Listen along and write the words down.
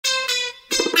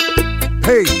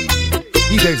Hey,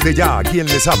 y desde ya quien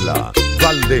les habla,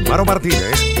 Valdemaro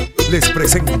Martínez, les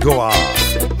presento a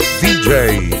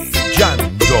DJ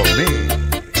Djyahndomix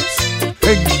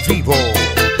en vivo.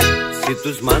 Si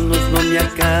tus manos no me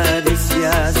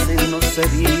acariciasen, no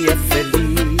sería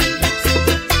feliz.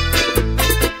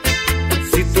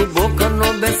 Si tu boca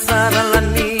no besara la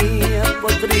mía,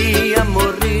 podría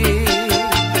morir.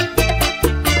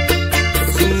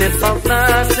 Si me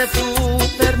faltase tu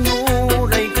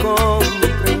ternura y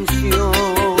comprensión,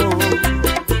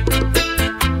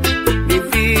 mi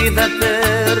vida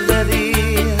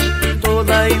perdería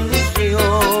toda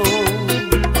ilusión.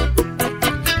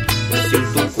 Sin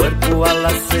tu cuerpo al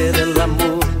hacer el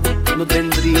amor no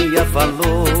tendría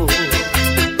valor.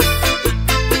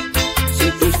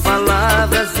 Sin tus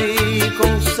palabras y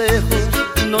consejos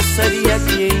no sería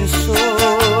quien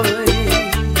soy.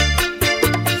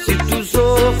 Si tus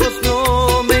ojos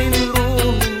no me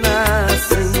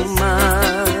iluminasen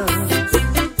más,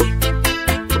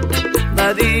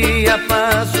 daría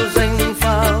pasos en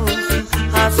falso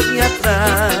hacia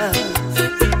atrás.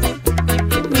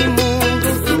 Mi mundo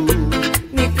tú,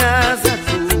 mi casa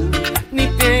tú, mi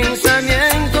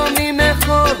pensamiento, mi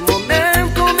mejor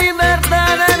momento, mi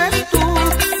verdad eres tú,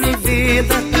 mi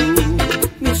vida tú,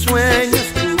 mis sueños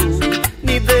tú,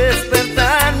 mi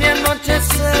despertar, mi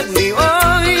anochecer, mi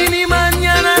hoy, mi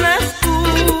mañana eres tú.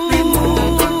 Mi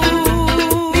mundo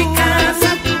tú, mi casa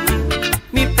tú,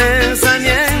 mi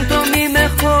pensamiento, mi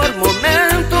mejor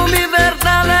momento, mi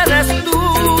verdad eres tú.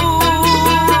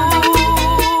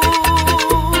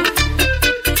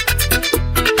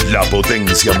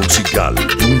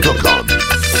 Lapotenciamusical.com.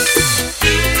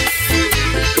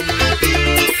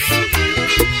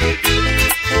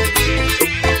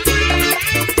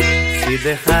 Si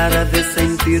dejara de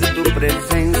sentir tu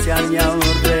presencia a mi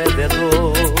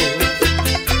alrededor,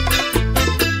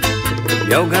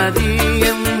 me ahogaría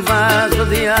en un vaso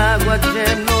de agua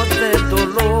lleno de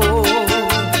dolor.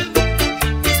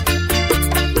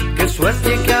 Qué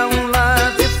suerte que aún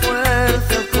late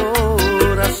fuerte el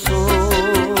corazón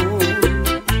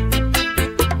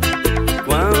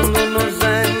cuando nos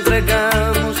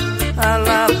entregamos a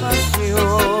la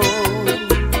pasión.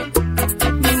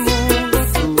 Mi mundo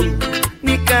tú,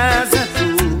 mi casa tú,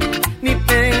 mi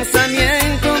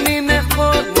pensamiento, mi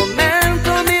mejor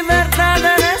momento, mi verdad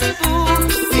eres tú,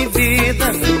 mi vida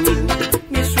tú,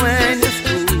 mis sueños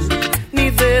tú, mi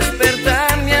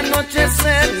despertar, mi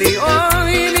anochecer, mi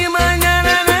hoy, mi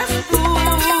mañana eres tú.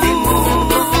 Mi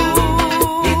mundo tú,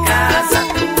 mi casa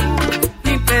tú,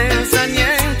 mi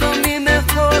pensamiento, mi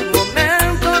mejor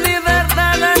momento, mi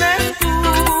verdad eres tú.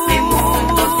 Mi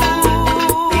mundo tú,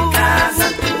 mi casa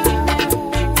tú,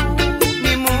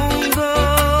 mi mundo,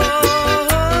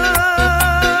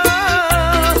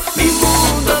 mi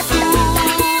mundo tú,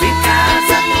 mi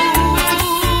casa tú.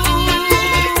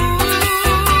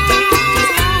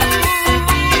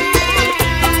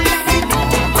 Mi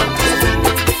mundo tú,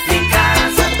 mi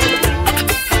casa tú.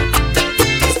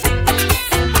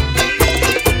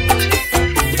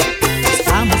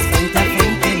 Estamos frente a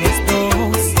frente los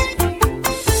dos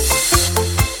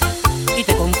y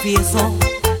te confieso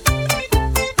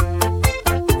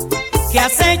que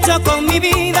has hecho con mi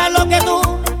vida lo que tú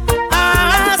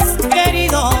has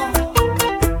querido.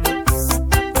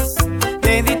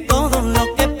 Te di todo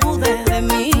lo que pude de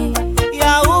mí y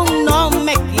aún no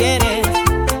me quieres.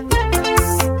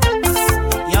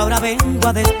 Y ahora vengo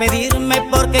a despedirme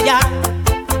porque ya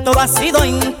todo ha sido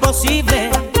imposible.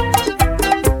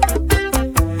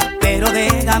 Pero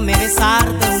déjame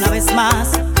besarte una vez más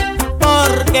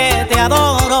porque te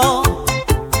adoro.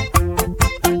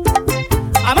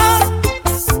 Amor,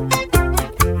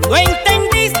 no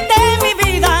entendiste mi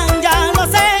vida, ya lo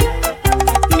sé.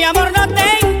 Mi amor no te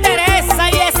interesa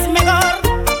y es mejor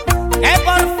que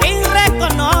por fin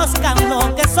reconozcan lo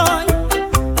que soy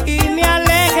y me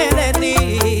aleje de ti.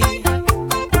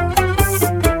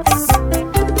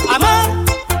 Amor,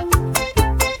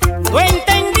 no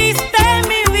entendiste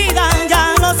mi vida, ya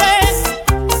lo sé.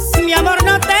 Mi amor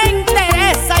no te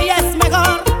interesa y es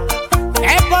mejor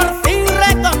que por fin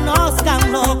reconozcan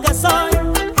lo que soy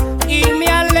y me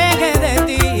aleje de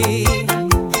ti.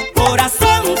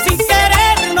 Corazón, sin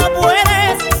querer no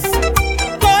puedes.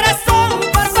 Corazón,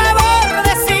 por favor,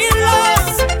 decirlo.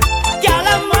 Que al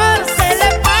amor se le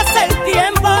pasa el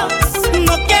tiempo.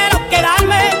 No quiero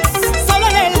quedarme solo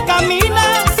en el camino.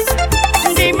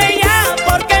 Dime ya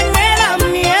porque me da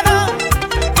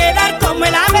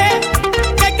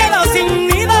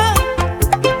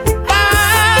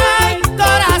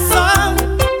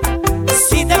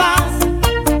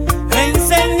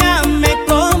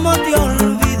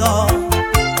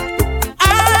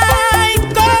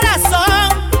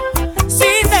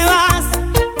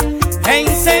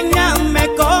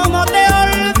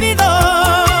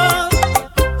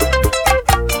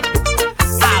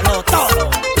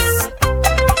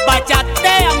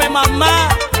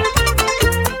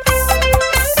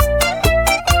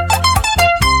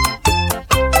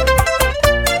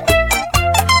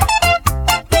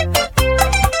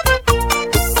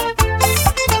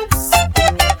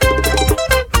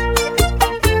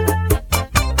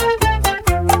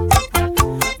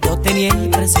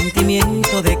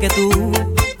que tú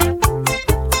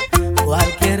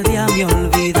cualquier día me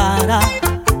olvidarás.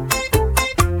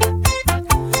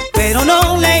 Pero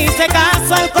no le hice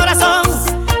caso al corazón,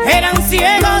 eran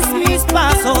ciegos mis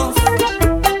pasos.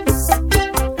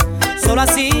 Solo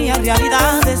hacía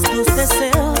realidades tus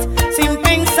deseos sin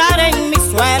pensar en mi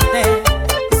suerte.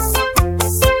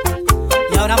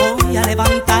 Y ahora voy a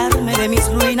levantarme de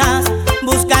mis ruinas,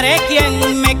 buscaré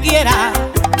quien me quiera.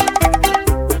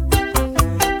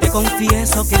 Te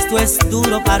confieso que esto es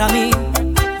duro para mí,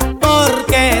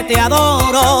 porque te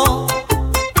adoro.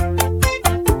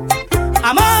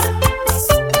 Amor,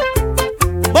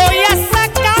 voy a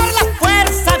sacar la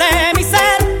fuerza de mi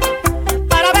ser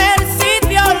para ver si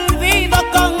te olvido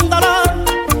con dolor.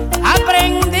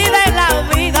 Aprendí de la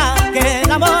vida que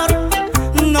el amor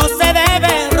no se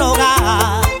debe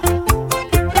rogar.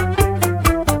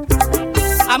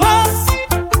 Amor,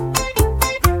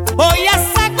 voy a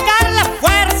sacar la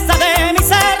fuerza de mi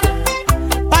ser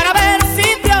para ver si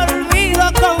te olvido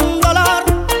con dolor.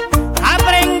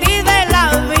 Aprendí de la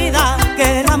vida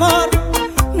que el amor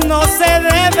no se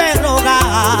debe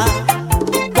rogar.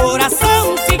 Corazón,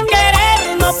 si querer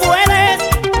no puedes,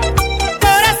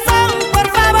 corazón, por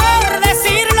favor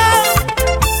decirlo,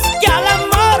 que al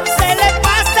amor se le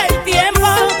pasa el tiempo.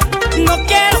 No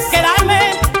quiero quedarme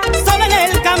solo en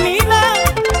el camino.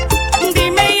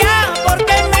 Dime ya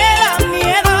porque me da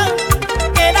miedo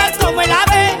quedar como el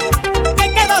ave que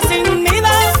quedó sin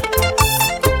nido.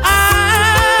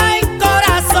 Ay,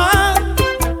 corazón,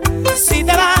 si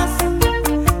te vas,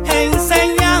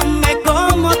 enséñame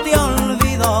cómo te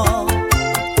olvido.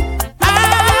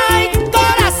 Ay,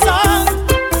 corazón,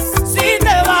 si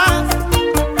te vas,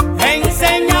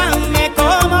 enséñame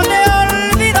cómo te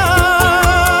olvido.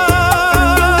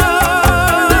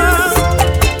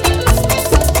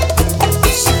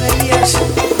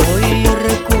 Hoy yo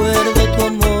recuerdo tu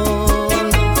amor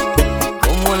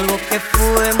como algo que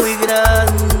fue muy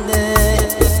grande.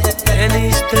 Te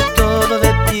diste todo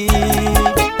de ti.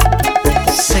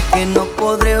 Sé que no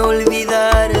podré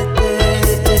olvidarte.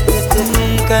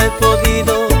 Nunca he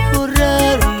podido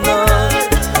borrarlo,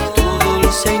 tu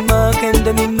dulce imagen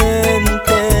de mi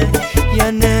mente. Y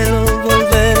anhelo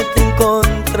volverte a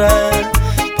encontrar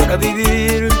para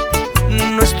vivir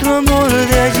nuestro amor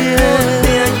de ayer.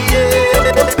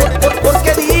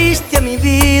 Porque diste a mi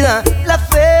vida la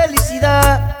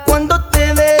felicidad cuando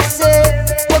te besé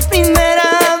por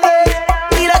primera vez.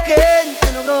 Y la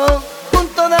gente logró con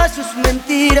todas sus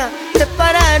mentiras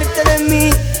separarte de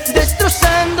mí,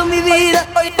 destrozando mi vida.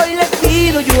 Hoy le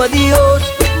pido yo a Dios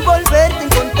volverte a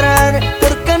encontrar,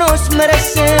 porque nos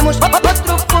merecemos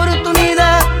otra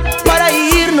oportunidad para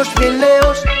irnos bien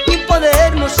lejos y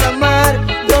podernos amar,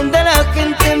 donde la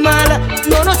gente mala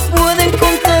no nos puede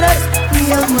encontrar.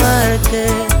 Y amarte,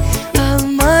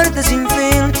 amarte sin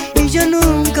fin, y ya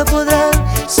nunca podrán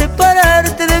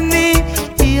separarte de mí.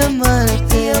 Y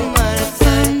amarte, amarte,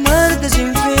 amarte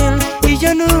sin fin, y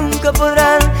ya nunca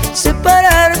podrán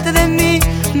separarte de mí,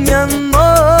 mi amor.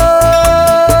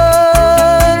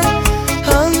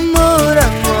 Amor,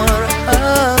 amor,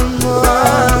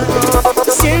 amor.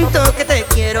 Siento que te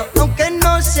quiero aunque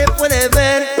no se puede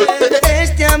ver.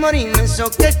 Este amor inmenso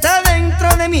que está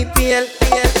dentro de mi piel.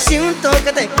 Siento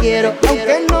que te quiero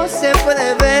aunque no se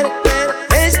puede ver.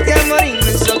 Este amor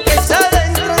inmenso que está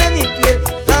dentro de mi piel.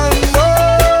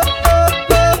 Amor,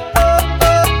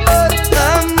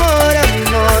 amor,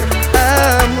 amor,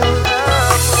 amor.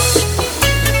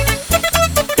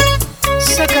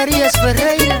 Zacarías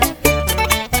Ferreira,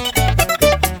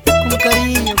 con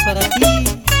cariño para ti.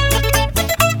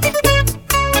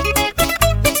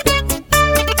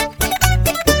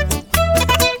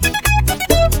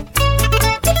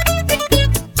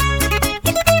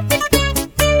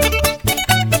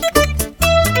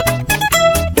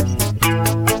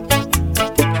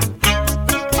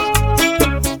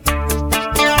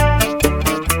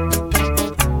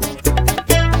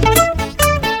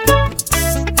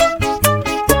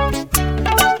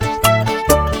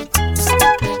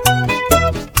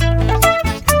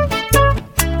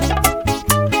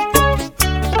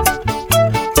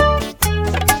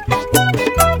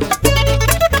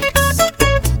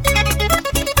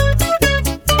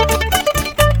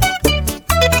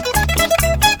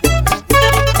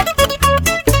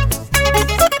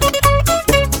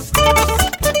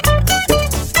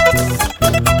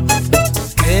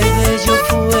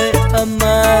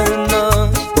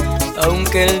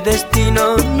 que el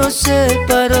destino nos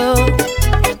separó.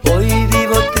 Hoy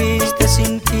vivo triste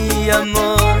sin ti,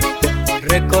 amor,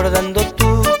 recordando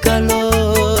tu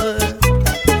calor.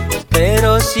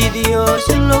 Pero si Dios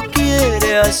lo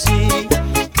quiere así,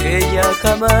 que ya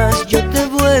jamás yo te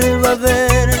vuelva a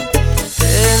ver,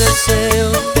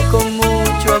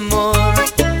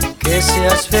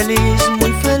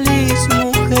 muy feliz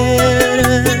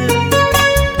mujer.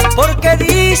 Porque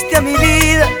diste a mi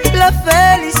vida la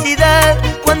felicidad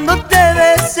cuando te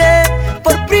besé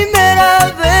por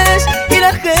primera vez. Y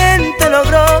la gente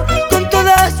logró con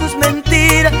todas sus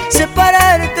mentiras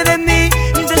separarte de mí,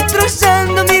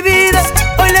 destrozando mi vida.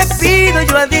 Hoy le pido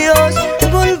yo a Dios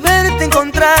volverte a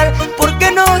encontrar,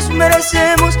 porque nos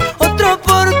merecemos otra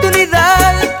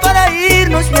oportunidad para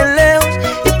irnos bien lejos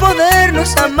y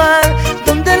podernos amar,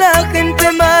 donde la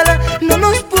gente mala no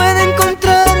nos puede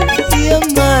encontrar. Y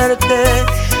amarte,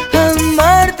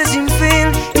 amarte sin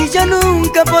fin, y ya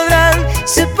nunca podrán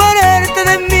separarte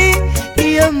de mí.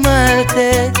 Y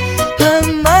amarte,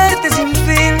 amarte sin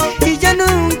fin, y ya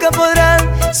nunca podrán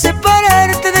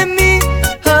separarte de mí.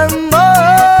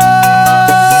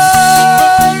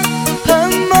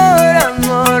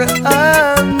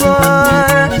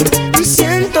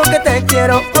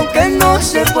 Aunque no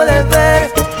se puede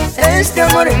ver este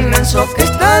amor inmenso que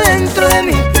está dentro de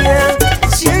mi piel.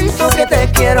 Siento que te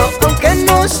quiero, aunque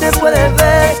no se puede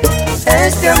ver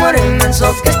este amor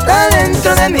inmenso que está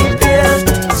dentro de mi piel.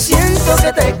 Siento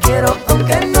que te quiero,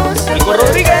 aunque no se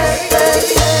puede ver.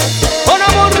 Con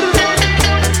amor.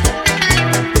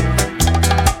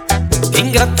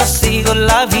 Ingrata ha sido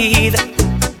la vida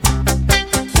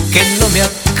que no me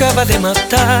acaba de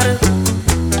matar.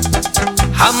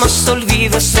 Jamás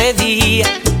olvido ese día,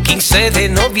 15 de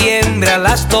noviembre a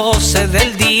las 12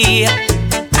 del día.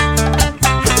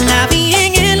 La vi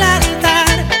en el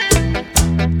altar,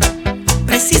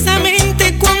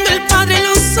 precisamente cuando el Padre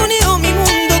los unió. Mi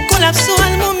mundo colapsó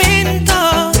al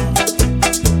momento.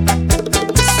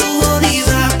 Su odio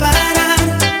iba a parar,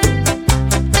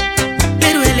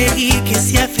 pero elegí que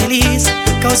sea feliz,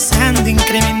 causando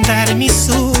incrementar mi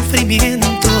sufrimiento.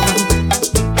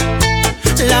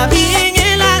 La vi en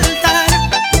el altar,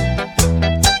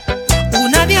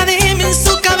 una diadema en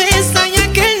su cabeza, y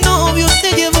aquel novio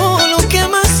se llevó lo que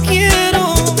más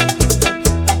quiero.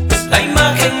 La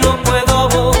imagen no puedo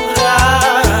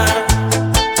borrar,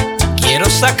 quiero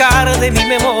sacar de mi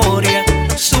memoria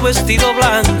su vestido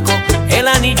blanco, el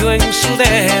anillo en su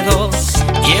dedo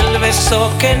y el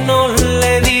beso que no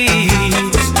le di.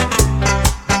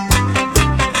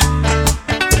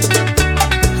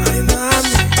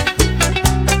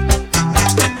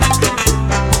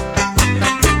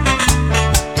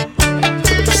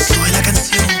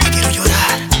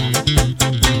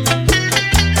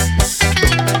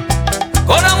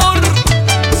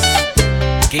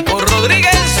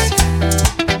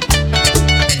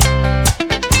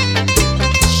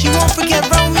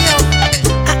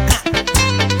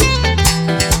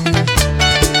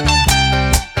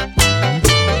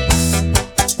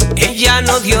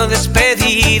 No dio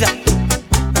despedida,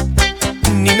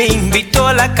 ni me invitó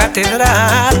a la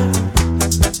catedral.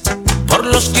 Por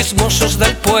los chismosos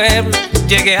del pueblo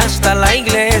llegué hasta la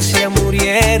iglesia,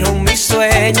 murieron mis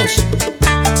sueños.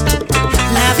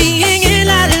 La vi en el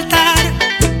altar,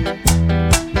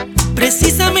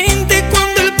 precisamente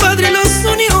cuando el Padre los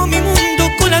unió. Mi mundo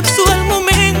colapsó al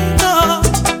momento.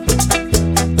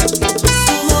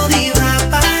 Su odio iba a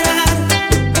parar,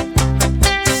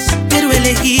 pero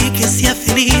elegí que sea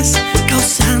feliz,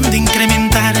 causando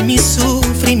incrementar mi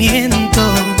sufrimiento.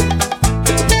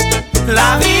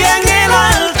 La vi en el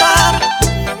altar,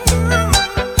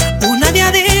 una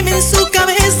diadema en su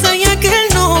cabeza, y aquel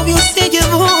novio se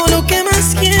llevó lo que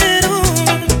más quiero.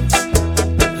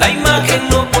 la imagen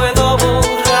no puedo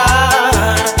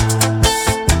borrar,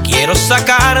 quiero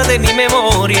sacar de mi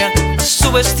memoria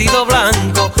su vestido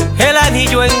blanco, el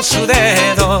anillo en su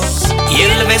dedo y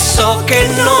el beso que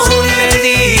no le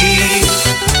di.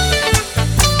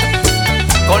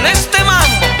 Con este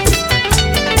mambo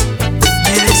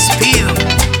Me despido.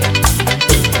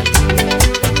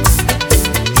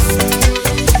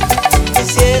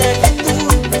 Quisiera que tú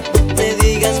me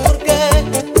digas por qué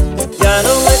ya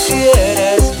no me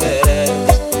quieres ver.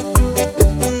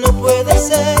 No puede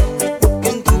ser que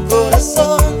en tu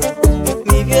corazón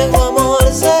mi viejo amor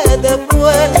se te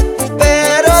fue.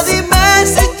 Pero dime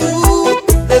si tú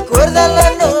recuerdas la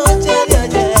noche de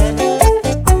ayer.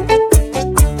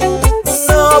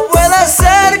 No puede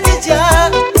ser que ya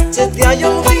se te haya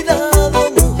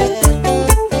olvidado, mujer,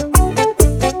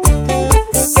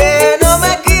 que no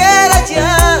me quieras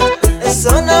ya.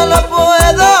 Eso no lo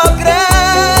puedo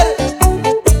creer.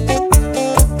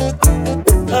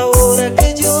 Ahora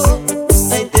que yo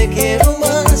ay te quiero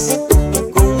más,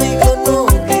 conmigo no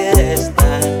quieres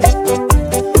estar.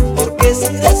 Porque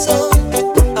sin razón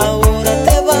ahora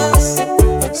te vas,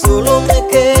 solo me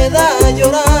queda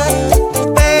llorar.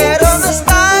 Pero no es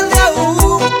tarde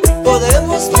aún,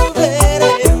 podemos volver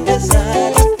a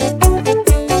empezar.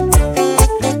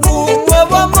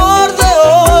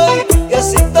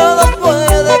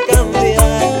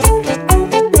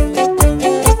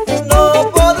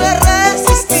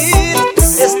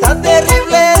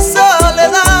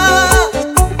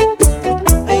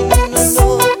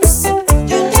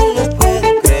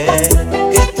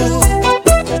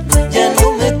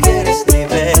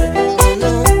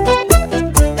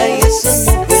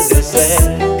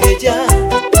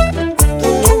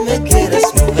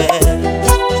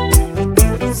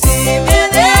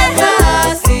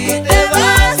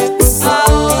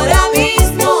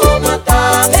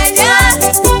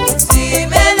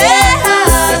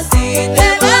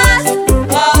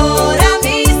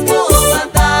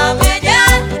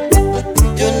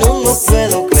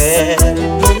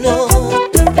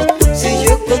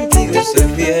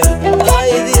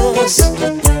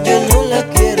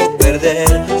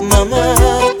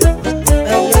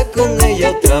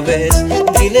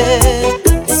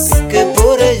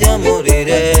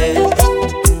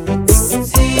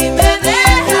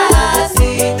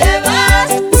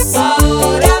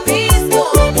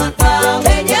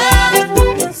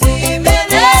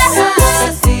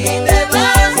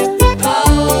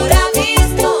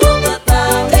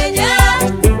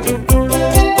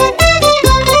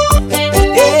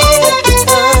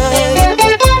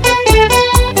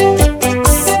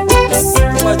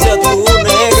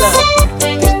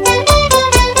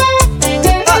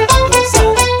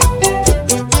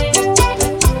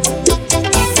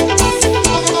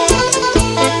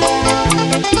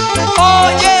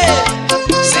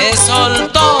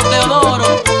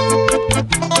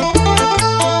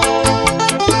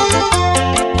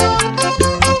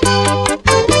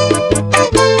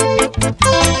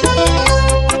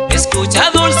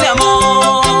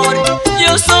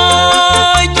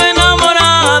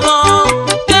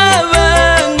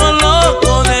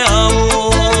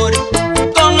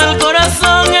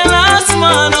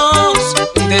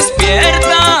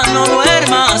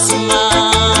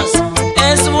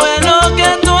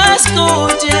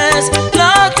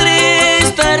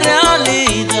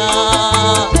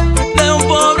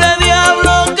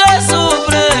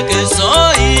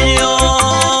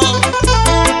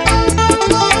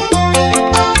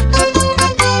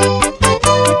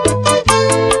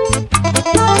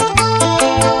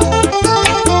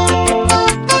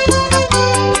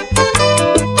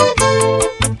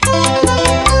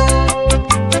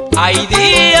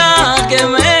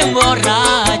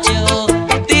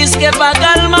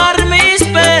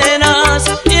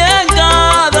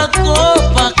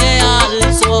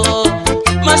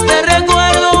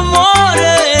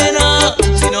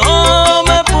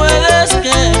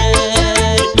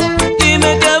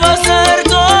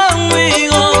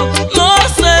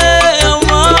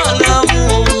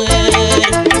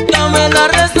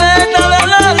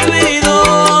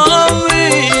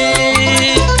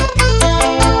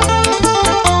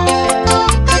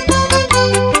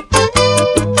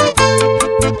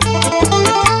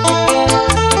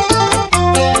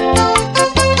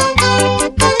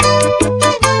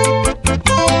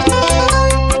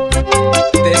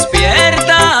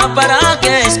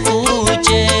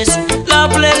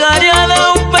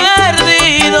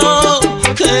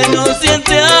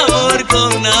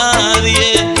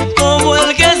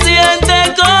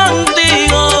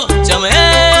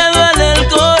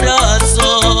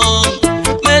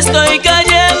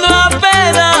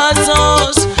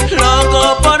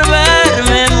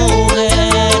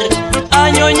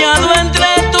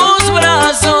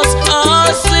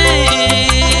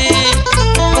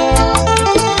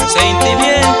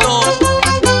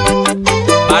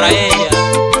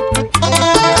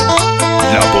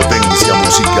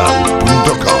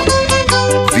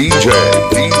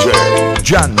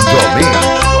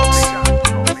 Djyahndomix.